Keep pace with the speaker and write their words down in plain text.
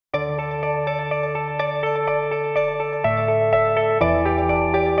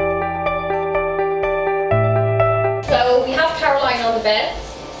the beds.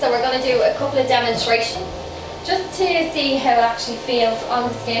 So we're going to do a couple of demonstrations just to see how it actually feels on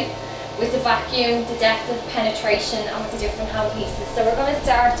the skin with the vacuum, the depth of penetration and with the different hand pieces. So we're going to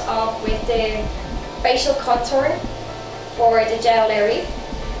start off with the facial contouring for the gel area.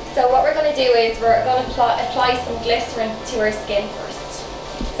 So what we're going to do is we're going to apply some glycerin to our skin first.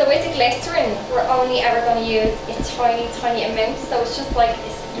 So with the glycerin, we're only ever going to use a tiny amount, so it's just like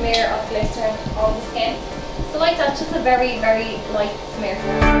a smear of glycerin on the skin. So like that, just a very light smear.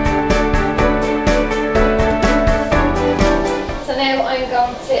 So now I'm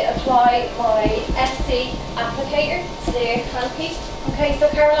going to apply my FC applicator to the handpiece. Okay, so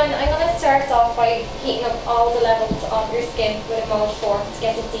Caroline, I'm going to start off by heating up all the levels of your skin with a mold 4 to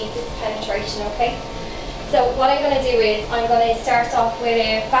get the deepest penetration, okay? So what I'm going to do is I'm going to start off with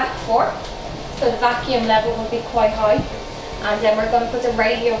a VAC 4, so the vacuum level will be quite high, and then we're going to put the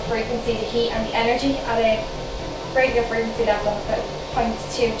radio frequency, the heat and the energy at a radio frequency level of about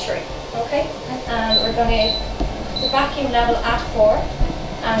 0.23, okay? And we're going to the vacuum level at 4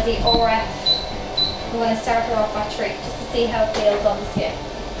 and the RF, I'm going to start her off at 3 just to see how it feels on the skin.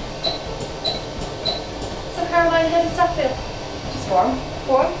 So Caroline, how does that feel? Just warm.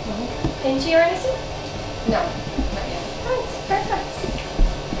 Warm? Mm-hmm. Pinchy or anything? No, not yet. Right, perfect.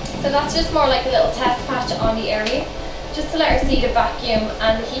 So that's just more like a little test patch on the area, just to let her see the vacuum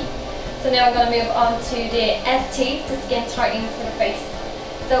and the heat. So now I'm going to move on to the ST, the skin tightening for the face.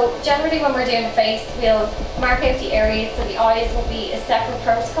 So generally when we're doing the face, we'll mark out the areas, so the eyes will be a separate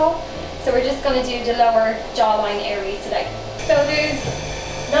protocol. So we're just going to do the lower jawline area today. So there's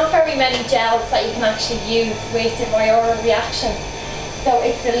not very many gels that you can actually use with the Viora reaction. So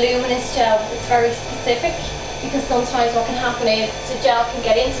it's the luminous gel, it's very specific, because sometimes what can happen is the gel can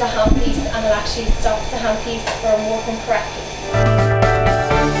get into the handpiece and it actually stops the handpiece from working correctly.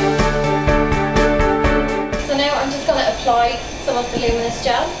 So now I'm just going to apply some of the luminous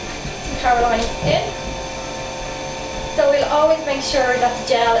gel to Caroline's skin. So we'll always make sure that the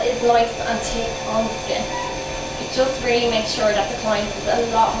gel is nice and thick on the skin. It just really makes sure that the client is a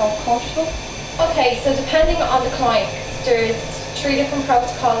lot more comfortable. Okay, so depending on the clients, there's 3 different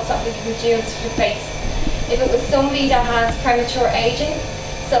protocols that we could use for the face. If it was somebody that has premature aging,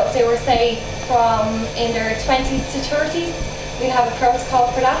 so if they were say from in their 20s to 30s, we have a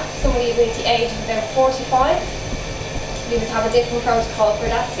protocol for that. Somebody with the age of about 45, we would have a different protocol for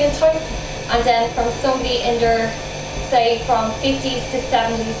that skin type. And then from somebody in their, say from 50s to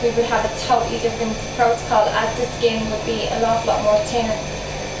 70s, we would have a totally different protocol, as the skin would be a lot more thinner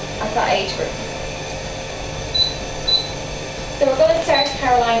at that age group. So we're going to start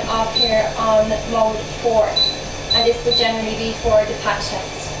Caroline off here on mode 4, and this would generally be for the patch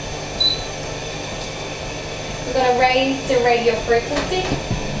test. We're going to raise the radio frequency.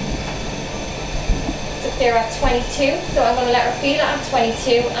 So they're at 22, so I'm going to let her feel it at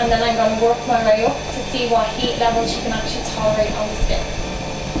 22, and then I'm going to work my way up to see what heat level she can actually tolerate on the skin.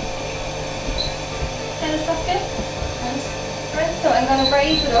 How does that feel? Right, so I'm going to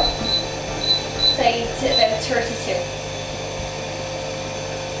raise it up, say to about 32.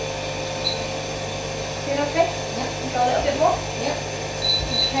 Feel okay? Yeah. Go a little bit more? Yeah.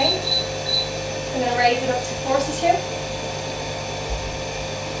 Okay. I'm going to raise it up to 42.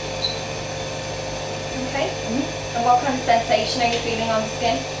 Okay. Mm-hmm. And what kind of sensation are you feeling on the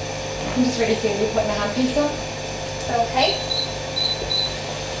skin? I'm just really feeling putting my handpiece on. Okay.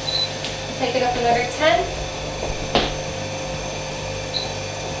 Take it up another 10.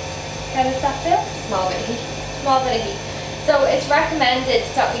 How does that feel? Small bit of heat. Small bit of heat. So it's recommended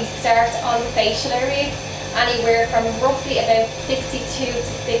that we start on the facial areas anywhere from roughly about 62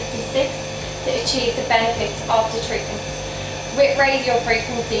 to 66 to achieve the benefits of the treatments. With radio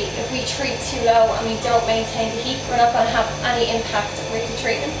frequency, if we treat too low and we don't maintain the heat, we're not going to have any impact with the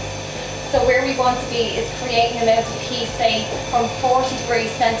treatments. So where we want to be is creating an amount of heat, say from 40 degrees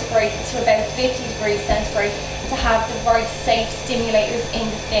centigrade to about 50 degrees centigrade, to have the right safe stimulators in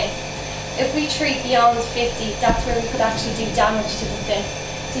the skin. If we treat beyond 50, that's where we could actually do damage to the skin.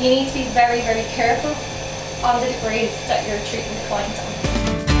 So you need to be very careful on the degrees that you're treating the client on.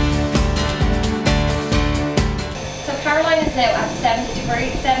 So Caroline is now at 70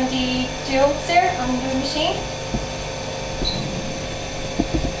 joules there on the machine.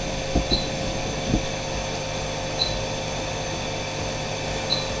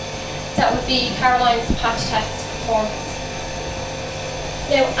 That would be Caroline's patch test performance.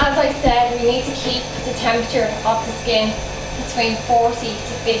 Now, as I said, we need to keep the temperature of the skin between 40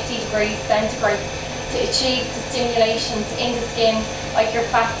 to 50 degrees centigrade to achieve the stimulations in the skin, like your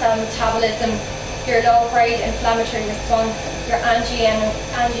fat cell metabolism, your low-grade inflammatory response, your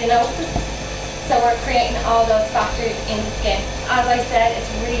angiogenesis, So we're creating all those factors in the skin. As I said, it's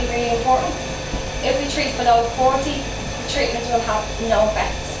really, really important. If we treat below 40, the treatment will have no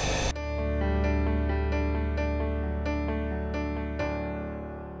effect.